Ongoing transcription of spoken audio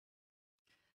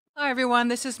Hi, everyone.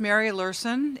 This is Mary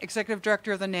Luehrsen, Executive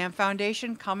Director of the NAMM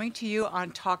Foundation, coming to you on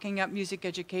Talking Up Music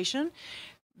Education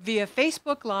via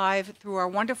Facebook Live through our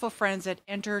wonderful friends at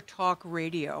EnterTalk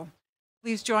Radio.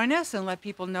 Please join us and let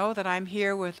people know that I'm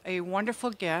here with a wonderful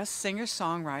guest,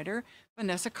 singer-songwriter,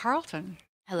 Vanessa Carlton.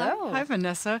 Hello. Hi,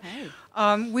 Vanessa.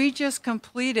 Hi. We just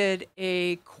completed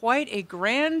quite a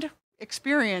grand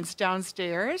experience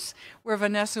downstairs where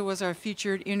Vanessa was our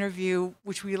featured interview,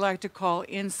 which we like to call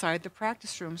Inside the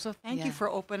Practice Room. So thank you for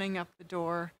opening up the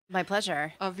door. My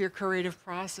pleasure. Of your creative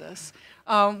process.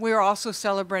 We are also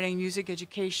celebrating music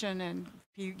education and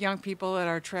young people that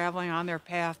are traveling on their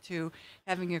path to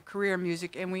having a career in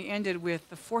music. And we ended with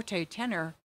the forte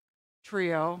tenor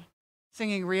trio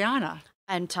singing Rihanna.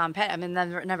 And Tom Petty. I mean,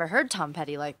 never heard Tom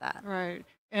Petty like that. Right.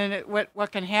 And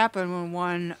what can happen when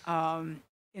one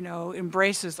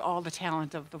embraces all the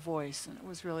talent of the voice, and it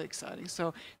was really exciting.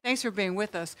 So thanks for being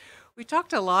with us. We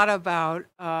talked a lot about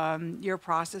your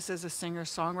process as a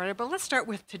singer-songwriter, but let's start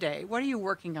with today. What are you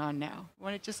working on now?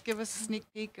 Want to just give us a sneak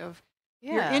peek of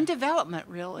you're in development,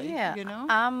 really? Yeah. You know?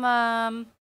 I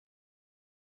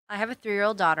have a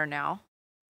 3-year-old daughter now,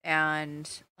 and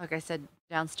like I said,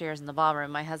 downstairs in the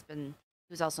ballroom, my husband,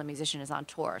 who's also a musician, is on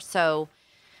tour. So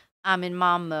I'm in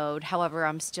mom mode. However,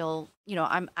 I'm still,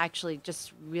 I'm actually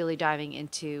just really diving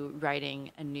into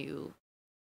writing a new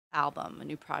album, a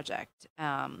new project.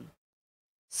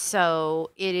 So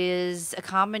it is a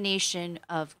combination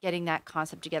of getting that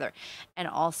concept together and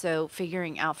also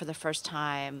figuring out for the first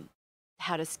time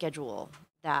how to schedule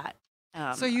that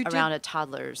So you around did a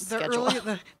toddler's the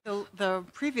schedule. the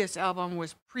previous album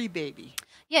was pre-baby.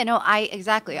 Yeah, no,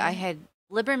 exactly. I had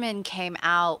Liberman came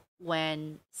out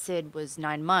when Sid was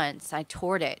 9 months. I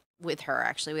toured it with her.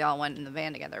 Actually, we all went in the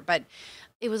van together. But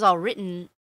it was all written,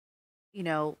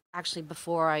 actually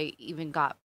before I even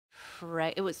got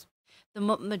It was the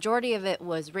majority of it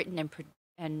was written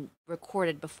and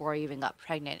recorded before I even got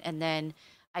pregnant. And then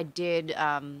I did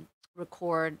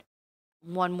record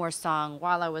one more song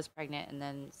while I was pregnant, and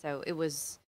then so it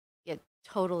was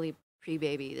totally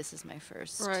pre-baby. This is my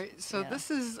first. Right. So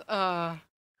this is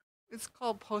it's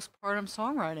called postpartum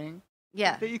songwriting.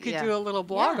 Yeah. That you could do a little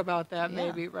blog about that, Yeah.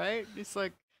 maybe, right? It's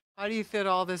like, how do you fit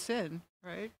all this in,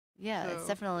 right? Yeah, it's So-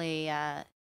 definitely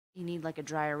you need like a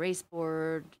dry erase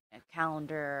board, a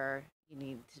calendar. You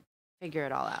need to figure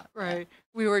it all out. Yeah. Right.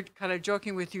 We were kind of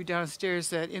joking with you downstairs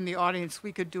that in the audience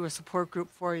we could do a support group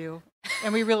for you,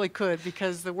 and we really could,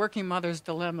 because the working mother's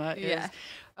dilemma is,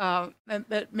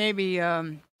 that maybe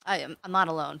I'm not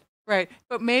alone. right.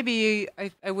 But maybe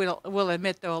I will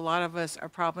admit, though, a lot of us are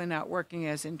probably not working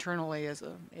as internally as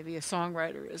maybe a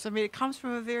songwriter is. I mean, it comes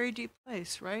from a very deep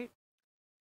place, right?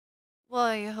 Well,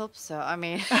 I hope so. I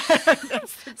mean,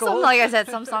 That's the goal. like I said,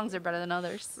 some songs are better than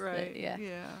others. but Right. yeah.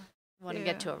 Yeah. You want to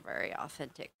get to a very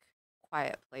authentic,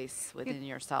 quiet place within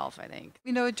yourself, I think.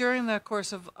 During the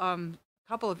course of a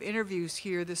couple of interviews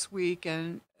here this week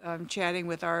and chatting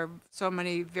with so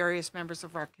many various members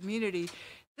of our community,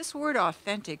 this word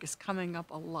authentic is coming up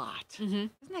a lot. Mm-hmm.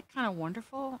 Isn't that kind of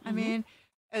wonderful? I Mhm. mean,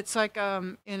 it's like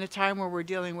in a time where we're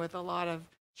dealing with a lot of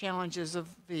challenges of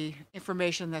the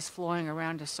information that's flowing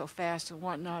around us so fast and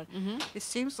whatnot, Mm-hmm. it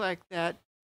seems like that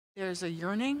there's a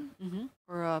yearning Mm-hmm.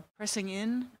 or a pressing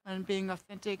in on being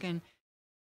authentic and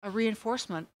a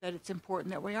reinforcement that it's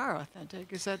important that we are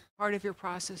authentic. Is that part of your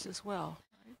process as well?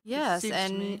 Right? Yes, seems to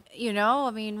and me.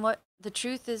 I mean, what the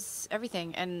truth is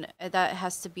everything, and that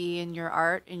has to be in your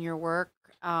art, in your work.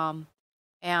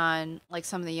 And like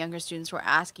some of the younger students were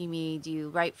asking me, "Do you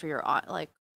write for your like?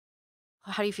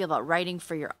 How do you feel about writing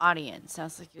for your audience?" I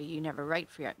was like, "You never write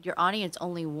for your audience.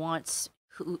 Only wants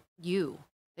you.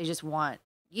 They just want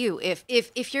you.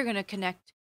 If you're gonna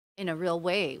connect in a real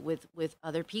way with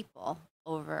other people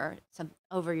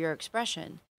over your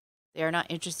expression, they are not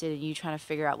interested in you trying to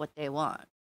figure out what they want."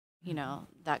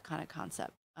 That kind of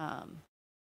concept.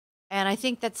 And I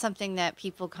think that's something that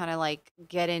people kind of like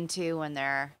get into when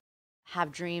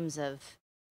have dreams of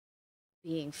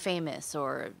being famous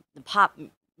or the pop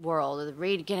world or the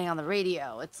radio, getting on the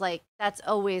radio. It's like that's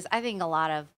always, I think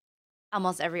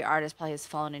almost every artist probably has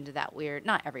fallen into that weird,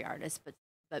 not every artist,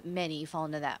 but many fall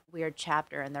into that weird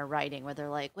chapter in their writing where they're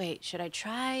like, wait, should I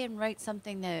try and write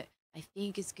something that I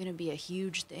think is going to be a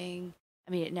huge thing?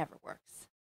 I mean, it never works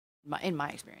in my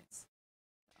experience.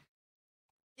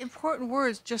 Important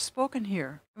words just spoken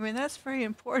here. I mean, that's very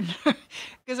important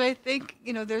because I think,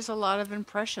 there's a lot of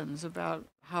impressions about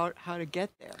how to get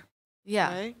there.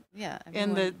 Yeah. Right? Yeah.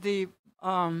 And the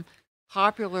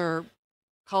popular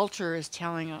culture is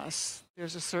telling us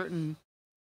there's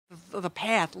the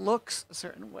path looks a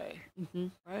certain way, Mm-hmm.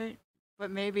 right? but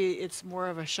maybe it's more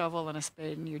of a shovel and a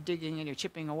spade, and you're digging and you're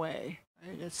chipping away,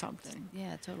 right? It's something.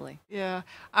 Yeah, totally. Yeah.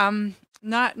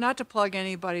 Not to plug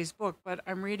anybody's book, but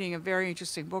I'm reading a very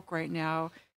interesting book right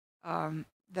now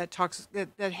that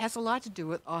has a lot to do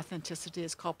with authenticity.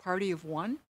 It's called Party of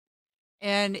One,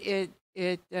 and it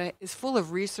is full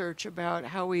of research about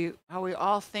how we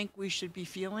all think we should be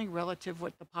feeling relative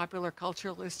what the popular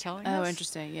culture is telling Oh, us.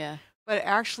 interesting. Yeah. But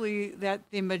actually, that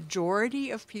the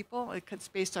majority of people, it's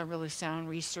based on really sound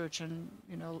research and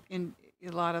in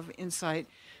a lot of insight,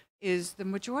 is the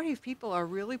majority of people are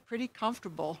really pretty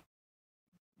comfortable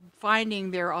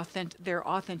finding their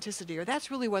authenticity, or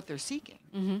that's really what they're seeking.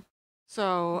 Mm-hmm.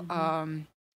 So Mm-hmm.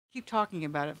 keep talking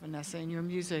about it, Vanessa, in your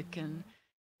music and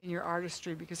in your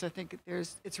artistry, because I think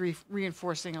it's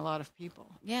reinforcing a lot of people,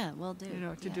 Yeah, will do. to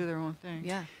Yeah. do their own thing.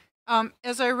 Yeah.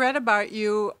 As I read about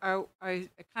you, I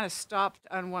kind of stopped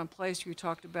on one place where you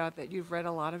talked about that you've read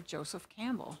a lot of Joseph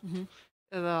Campbell, Mm-hmm.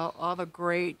 all the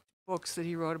great books that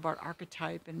he wrote about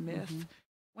archetype and myth. Mm-hmm.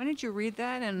 When did you read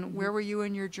that, and Mm-hmm. where were you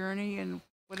in your journey, and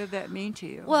what did that mean to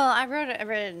you? Well, I read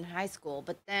it in high school,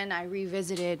 but then I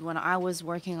revisited when I was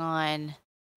working on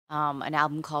an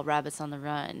album called Rabbits on the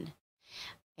Run.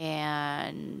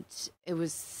 And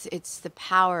it's The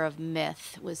Power of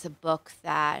Myth was a book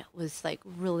that was like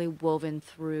really woven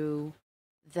through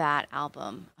that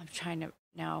album. I'm trying to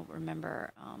now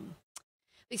remember.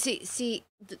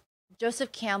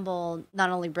 Joseph Campbell not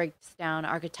only breaks down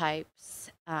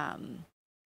archetypes, and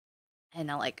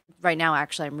right now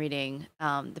actually I'm reading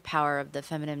The Power of the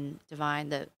Feminine Divine,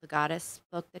 the Goddess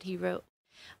book that he wrote.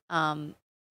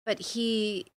 But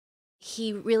he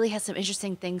really has some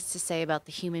interesting things to say about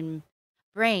the human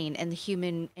brain and the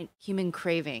human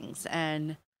cravings.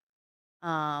 And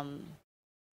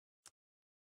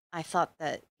I thought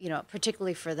that,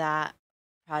 particularly for that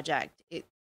project, it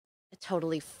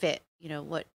totally fit,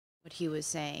 what he was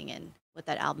saying and what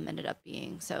that album ended up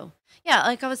being. So yeah,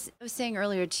 like I was saying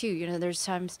earlier too, there's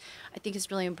times I think it's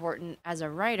really important as a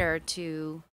writer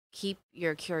to keep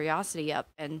your curiosity up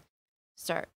and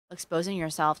start exposing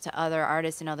yourself to other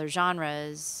artists and other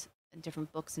genres and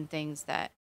different books and things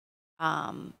that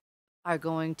are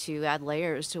going to add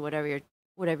layers to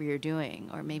whatever you're doing,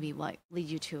 or maybe like lead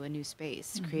you to a new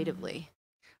space creatively.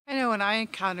 I know when I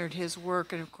encountered his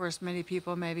work, and of course many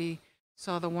people maybe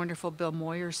saw the wonderful Bill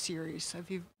Moyer series.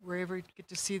 Were you ever get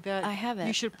to see that? I haven't.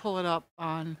 You should pull it up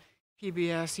on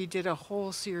PBS. He did a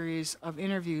whole series of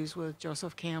interviews with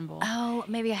Joseph Campbell. Oh,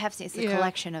 maybe I have seen. It's a Yeah.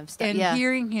 collection of stuff. And Yeah.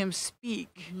 hearing him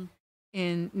speak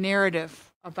in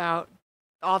narrative about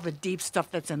all the deep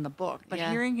stuff that's in the book, but Yeah.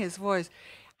 hearing his voice,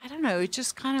 I don't know, it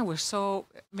just kind of was so,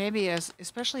 maybe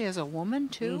especially as a woman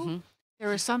too, Mhm. there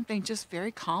was something just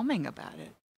very calming about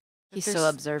it. That He's there's- so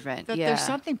observant. that Yeah. there's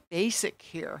something basic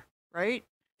here, right?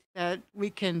 That we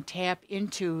can tap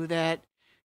into that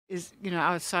is,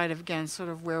 outside of, again, sort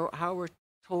of how we're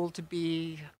told to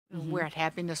be, where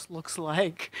happiness looks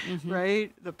like, Mhm.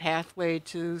 right? The pathway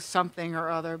to something or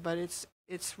other, but it's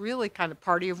really kind of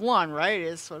party of one, right?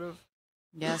 It's sort of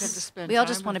we get to Yes. spend We all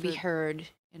time just want to with be it. heard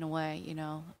in a way,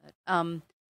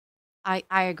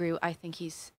 I agree. I think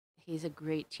he's a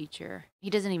great teacher. He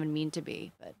doesn't even mean to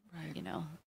be, but Right.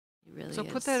 he really So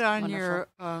is. put that on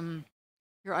wonderful.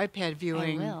 your iPad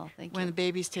viewing I will. Thank when you. the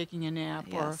baby's taking a nap,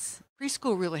 Yes. or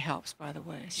preschool really helps, by the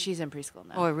way. She's in preschool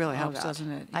now. Oh, it really helps, God. doesn't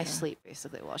it? I Yeah. sleep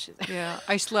basically while she's there. Yeah,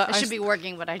 I slept. I should be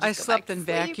working, but I just I go slept back and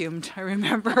to sleep. vacuumed. I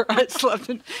remember I slept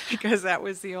because that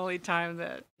was the only time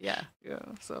that. Yeah.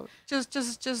 So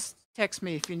just text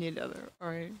me if you need other. All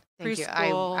right. Thank you.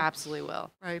 Preschool, I absolutely will.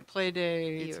 right? Play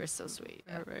dates. You are so sweet.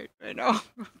 All right. I know.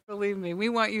 Believe me, we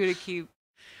want you to keep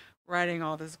writing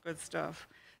all this good stuff.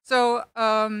 So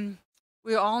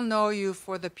we all know you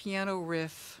for the piano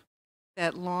riff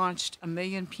that launched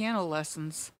 1,000,000 piano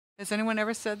lessons. Has anyone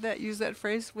ever said that? Used that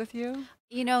phrase with you?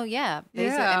 Yeah. Yeah.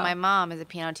 And my mom is a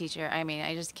piano teacher. I mean,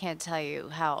 I just can't tell you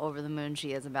how over the moon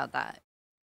she is about that.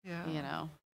 Yeah.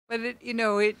 But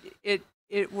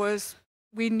it was.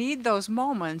 We need those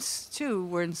moments too,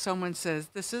 when someone says,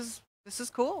 "This is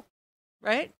cool,"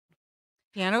 right?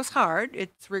 Piano's hard.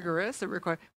 It's rigorous. It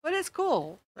requires, but it's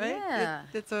cool, right? Yeah.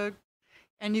 It's a.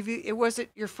 And was it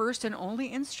your first and only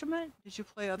instrument? Did you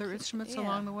play other instruments Yeah.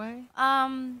 along the way?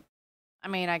 I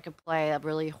mean, I could play a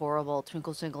really horrible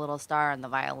Twinkle Twinkle Little Star on the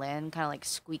violin, kind of like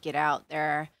squeak it out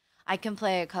there. I can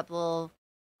play a couple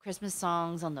Christmas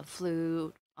songs on the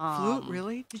flute. Flute,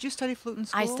 really? Did you study flute in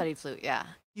school? I studied flute, yeah.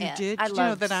 You Yeah, did? I Did you know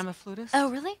loved- that I'm a flutist?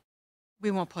 Oh, really?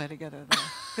 We won't play together though,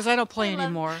 because I don't play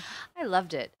anymore. I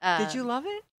loved it. Did you love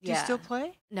it? Do you still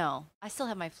play? No, I still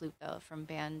have my flute though from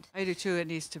band. I do too. It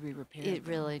needs to be repaired. It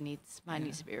really needs. Mine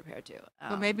needs to be repaired too.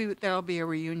 Well, maybe there'll be a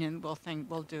reunion.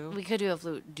 We'll do. We could do a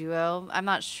flute duo. I'm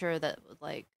not sure that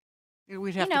like.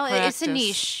 We'd have to practice. It's a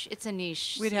niche. It's a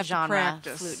niche. We'd have genre, to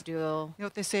practice. Flute duo. You know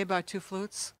what they say about two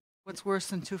flutes? What's worse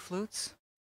than two flutes?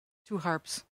 Two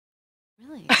harps.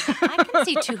 Really? I can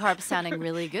see two harps sounding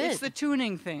really good. It's the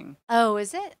tuning thing. Oh,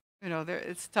 is it? You know,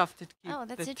 it's tough to keep. Oh,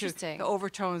 that's interesting. The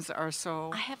overtones are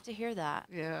so. I have to hear that.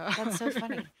 Yeah. That's so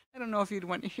funny. I don't know if you'd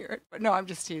want to hear it, but no, I'm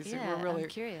just teasing. Yeah, We're really I'm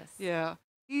curious. Yeah.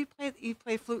 You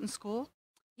play flute in school?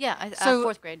 Yeah, So-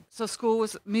 fourth grade. So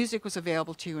music was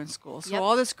available to you in school. So Yep.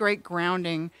 all this great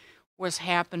grounding was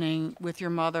happening with your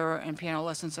mother and piano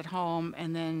lessons at home,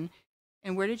 and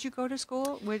where did you go to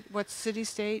school? What city,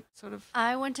 state, sort of?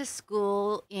 I went to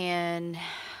school in,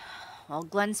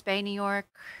 Glen Spey, New York,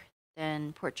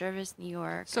 then Port Jervis, New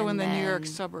York. So in and the New York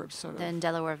then- suburbs, sort of. Then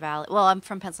Delaware Valley. Well, I'm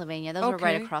from Pennsylvania. Those were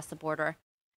right Okay. across the border.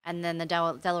 And then the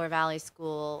Delaware Valley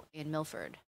School in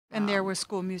Milford. And there was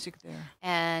school music there.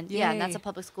 And yeah, and that's Yay. a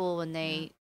public school. And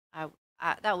they, I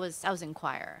was in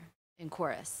choir, in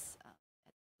chorus at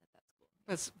that school.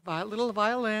 That's little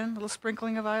violin, little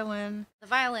sprinkling of violin. The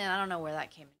violin, I don't know where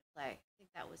that came into play. I think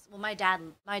that was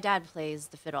my dad plays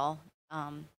the fiddle.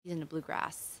 He's into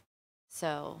bluegrass,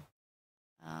 so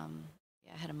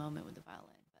yeah, I had a moment with the violin.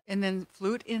 But And then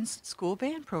flute in school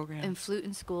band program. and flute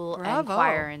in school and Bravo.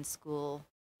 choir in school.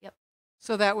 Yep.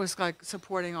 So that was like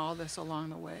supporting all this along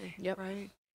the way. Yep. Right.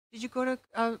 Did you go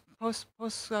to post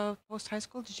high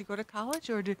school? Did you go to college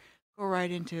or did go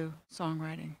right into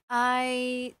songwriting?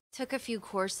 I took a few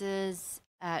courses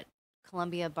at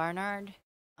Columbia Barnard,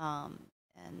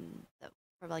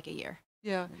 for like a year.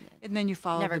 Yeah. And then And then you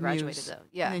followed never the graduated muse. though.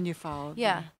 Yeah. And then you followed.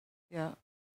 Yeah. Yeah.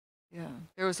 Yeah.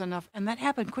 There was enough, and that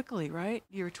happened quickly, right?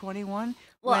 You were 21.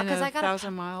 Well, when 'cause I got a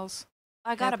 1,000 miles.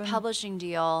 I got happened? a publishing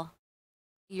deal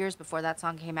years before that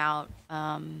song came out,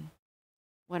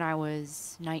 when I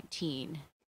was 19,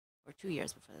 or 2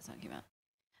 years before that song came out.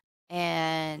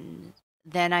 And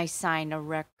then I signed a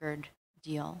record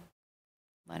deal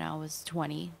when I was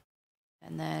 20.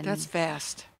 And then That's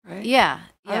fast, right? yeah,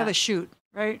 Out yeah. of the chute,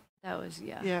 right? That was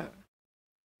Yeah.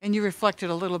 And you reflected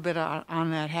a little bit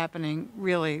on that happening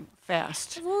really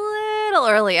fast. a little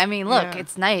early. I mean, look, Yeah.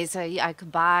 it's nice. I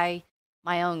could buy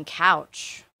my own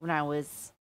couch when I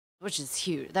was, which is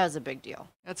huge. That was a big deal.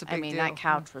 That's a big I mean, deal. that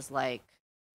couch was like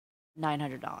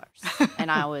 $900, and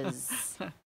I was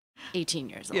 18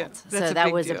 years old. Yeah, that's So a that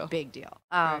big was deal. a big deal.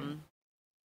 Right.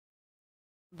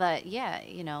 But yeah,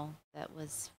 that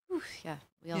was, yeah,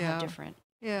 we all Yeah. have different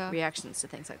Yeah. reactions to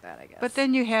things like that, I guess. But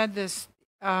then you had this,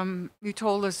 you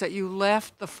told us that you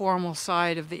left the formal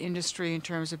side of the industry in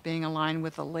terms of being aligned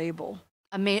with a label.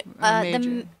 a ma- a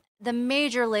major. the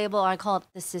major label, I call it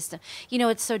the system.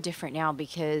 It's so different now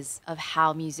because of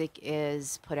how music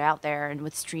is put out there and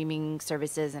with streaming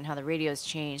services and how the radio's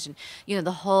changed. And,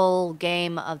 the whole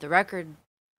game of the record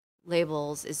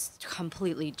labels is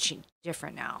completely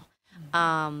different now.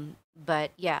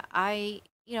 But yeah, I,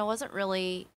 wasn't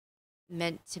really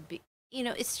meant to be,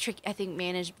 it's tricky. I think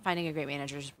finding a great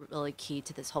manager is really key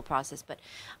to this whole process. But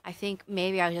I think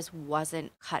maybe I just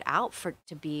wasn't cut out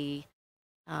to be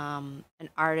an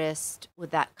artist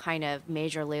with that kind of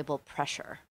major label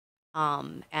pressure.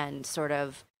 And sort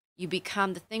of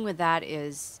the thing with that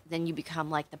is then you become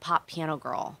like the pop piano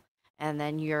girl. And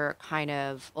then you're kind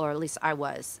of, or at least I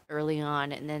was early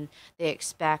on, and then they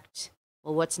expect,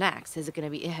 well, what's next? Is it going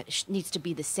to be, it needs to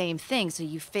be the same thing so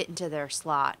you fit into their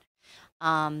slot.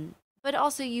 But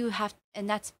also and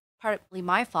that's partly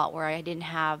my fault where I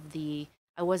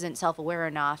wasn't self-aware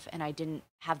enough and I didn't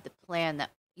have the plan that,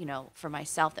 for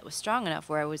myself that was strong enough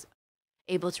where I was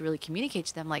able to really communicate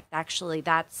to them, like, actually,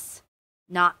 that's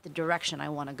not the direction I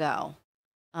want to go.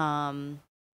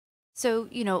 So,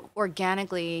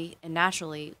 organically and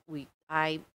naturally,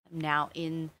 I am now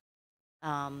in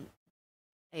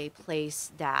a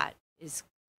place that is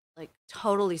like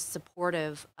totally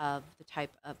supportive of the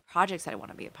type of projects that I want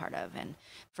to be a part of. And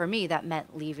for me, that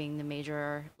meant leaving the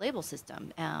major label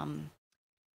system.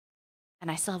 And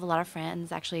I still have a lot of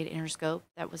friends actually at Interscope.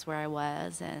 That was where I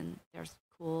was, and they're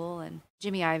cool. And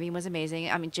Jimmy Iovine was amazing.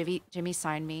 I mean, Jimmy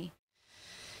signed me.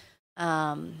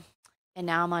 And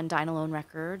now I'm on Dynalone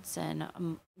Records, and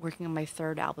I'm working on my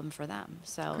third album for them.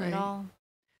 So Great.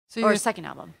 So or you're, second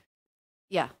album.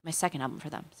 Yeah, my second album for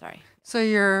them. Sorry. so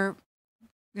your,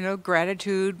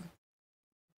 gratitude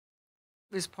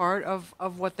is part of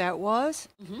what that was.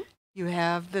 Mhm. You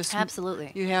have this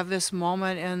Absolutely. You have this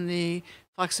moment in the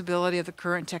flexibility of the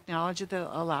current technology that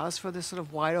allows for this sort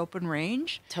of wide open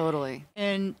range. Totally.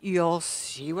 And you'll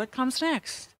see what comes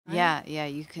next. Right? Yeah,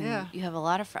 you can. Yeah. You have a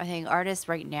lot of. I think artists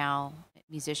right now,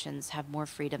 musicians have more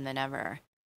freedom than ever,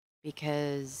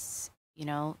 because you're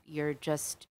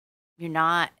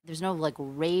not. There's no like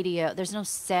radio. There's no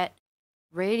set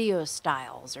radio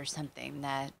styles or something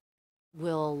that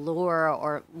will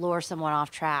lure someone off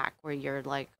track, where you're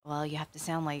like, well, you have to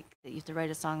sound like you have to write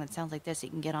a song that sounds like this so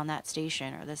you can get on that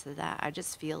station or this or that. I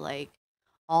just feel like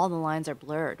all the lines are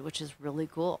blurred, which is really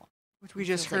cool. Which we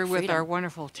just heard with our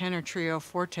wonderful tenor trio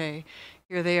Forte.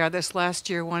 Here they are. This last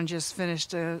year, one just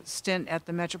finished a stint at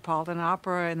the Metropolitan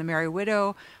Opera in The Merry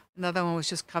Widow. Another one was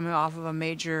just coming off of a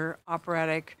major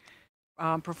operatic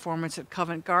performance at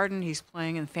Covent Garden. He's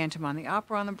playing in Phantom on the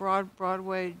Opera on the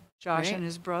Broadway. Josh and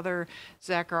his brother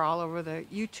Zach are all over the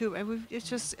YouTube, and it's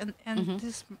just and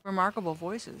these remarkable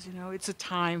voices. It's a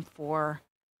time for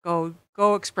go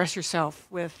express yourself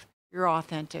with your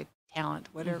authentic talent,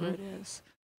 whatever it is.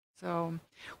 So,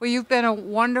 well, you've been a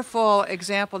wonderful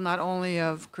example not only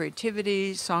of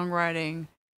creativity, songwriting,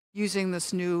 using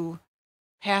this new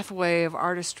pathway of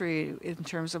artistry in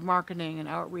terms of marketing and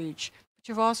outreach, but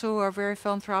you've also are very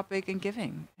philanthropic and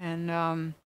giving.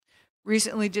 And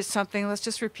recently did something, let's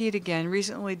just repeat again,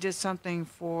 recently did something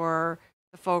for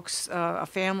the folks, a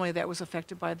family that was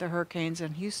affected by the hurricanes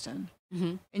in Houston.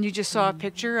 And you just saw a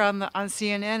picture on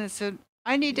CNN and said,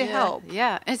 I need to help.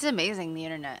 Yeah, it's amazing, the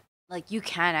internet. Like, you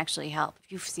can actually help.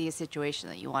 If you see a situation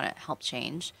that you want to help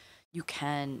change, you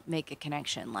can make a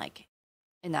connection, like,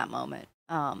 in that moment.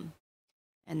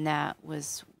 And that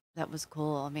was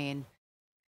cool. I mean,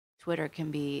 Twitter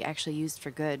can be actually used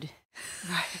for good.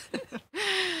 Right.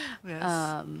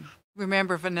 Yes.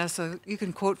 Remember, Vanessa, you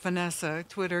can quote Vanessa,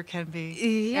 Twitter can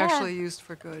be actually used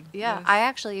for good. Yeah, Yes. I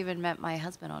actually even met my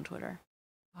husband on Twitter.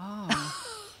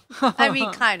 Oh. I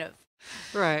mean, kind of.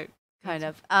 Right. Kind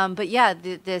of. But yeah,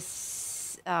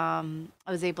 I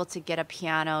was able to get a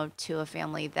piano to a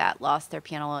family that lost their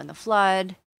piano in the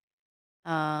flood.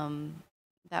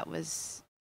 That was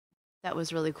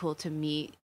really cool to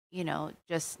meet.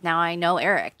 Just now I know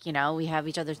Eric. We have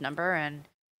each other's number, and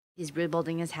he's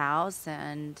rebuilding his house,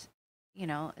 and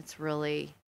it's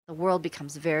really, the world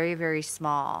becomes very, very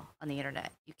small on the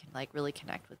internet. You can like really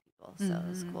connect with people, so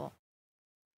it's cool.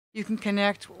 You can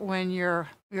connect when you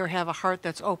have a heart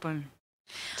that's open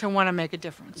to want to make a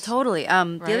difference. Totally. The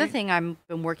other Right? thing I've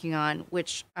been working on,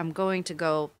 which I'm going to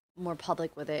go more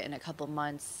public with it in a couple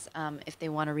months, if they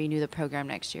want to renew the program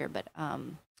next year. But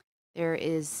there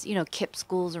is, KIP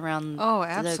schools around Oh, the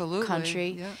absolutely. country.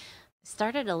 Yeah.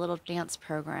 Started a little dance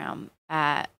program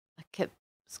at a KIP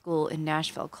school in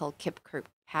Nashville called KIP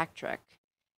Kirkpatrick,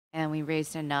 and we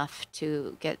raised enough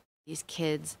to get these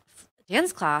kids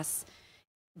dance class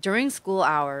during school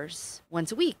hours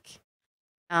once a week.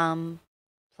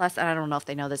 Plus, and I don't know if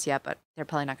they know this yet, but they're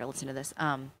probably not going to listen to this.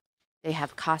 They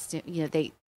have costume.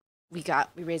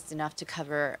 We raised enough to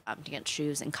cover dance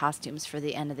shoes and costumes for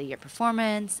the end of the year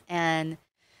performance, and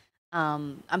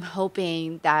I'm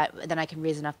hoping that then I can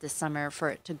raise enough this summer for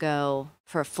it to go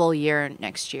for a full year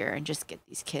next year and just get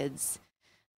these kids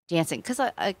dancing. Because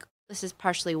this is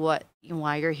partially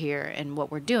why you're here and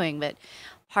what we're doing, but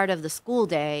part of the school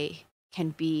day can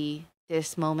be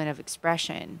this moment of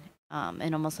expression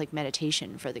and almost like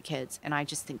meditation for the kids. And I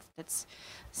just think that's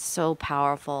so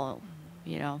powerful,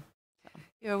 Yeah,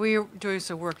 we were doing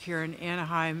some work here in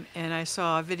Anaheim, and I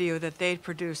saw a video that they'd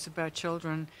produced about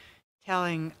children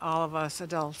telling all of us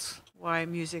adults why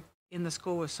music in the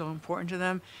school was so important to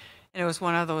them. And it was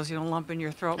one of those, lump in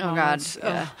your throat Oh, God, moments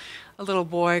yeah. of a little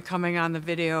boy coming on the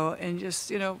video and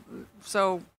just,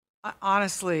 so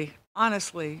honestly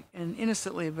and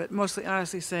innocently, but mostly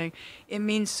honestly saying, it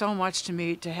means so much to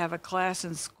me to have a class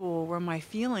in school where my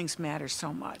feelings matter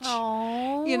so much.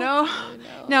 Oh,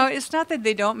 Now, it's not that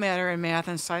they don't matter in math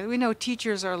and science. We know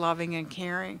teachers are loving and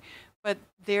caring, but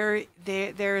there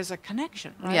is a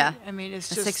connection, right? Yeah. I mean, it's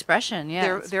it's just expression.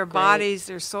 Yeah, it's their great. bodies,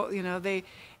 their soul,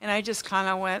 and I just kind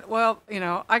of went, well,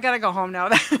 I got to go home now.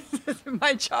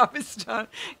 My job is done,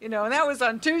 and that was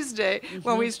on Tuesday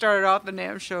when we started off the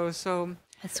NAMM show. So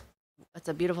It's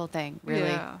a beautiful thing,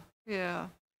 really. yeah.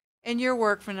 And your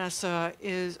work, Vanessa,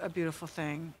 is a beautiful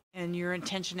thing, and your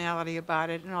intentionality about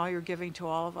it and all you're giving to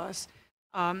all of us.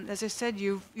 As I said,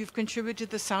 you've contributed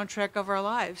to the soundtrack of our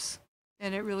lives,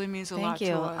 and it really means a lot Thank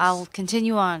you. to us. I'll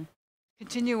continue on.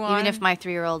 Continue on. Even if my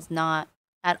 3-year-old's not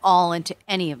at all into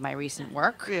any of my recent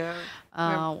work. Yeah.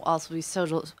 I'll also be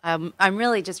social. I'm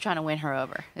really just trying to win her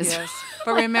over. Yes.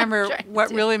 But remember, trying what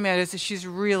to. really matters is she's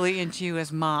really into you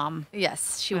as mom.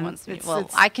 Yes, she And wants me. it's- Well,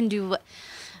 it's- I can do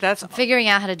That's figuring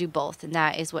out how to do both, and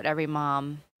that is what every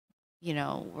mom,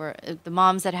 we're the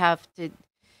moms that have to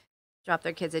drop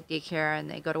their kids at daycare and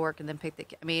they go to work and then pick the.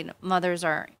 I mean, mothers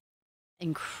are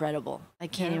incredible. I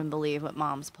can't even believe what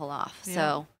moms pull off. Yeah.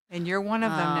 So, and you're one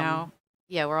of them now.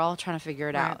 Yeah, we're all trying to figure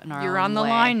it out in our You're own on the way.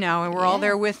 line now, and we're all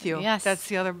there with you. Yes. That's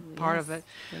the other part of it.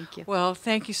 Thank you. Well,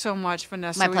 thank you so much,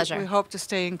 Vanessa. My pleasure. We hope to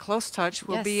stay in close touch.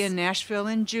 We'll be Yes. in Nashville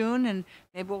in June, and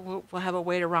maybe we'll have a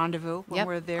way to rendezvous when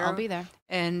we're there. I'll be there.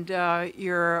 And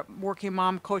your working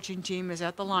mom coaching team is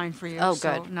at the line for you. Oh,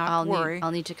 so good. Not worry.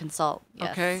 I'll need to consult.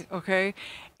 Yes. Okay.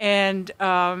 And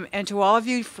to all of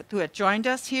you who have joined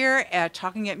us here at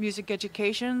Talking Up Music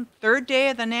Education, third day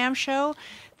of the NAMM show,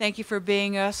 thank you for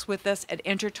being with us at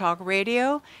EnterTalk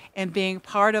Radio and being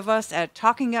part of us at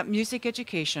Talking Up Music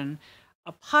Education,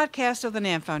 a podcast of the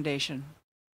NAMM Foundation.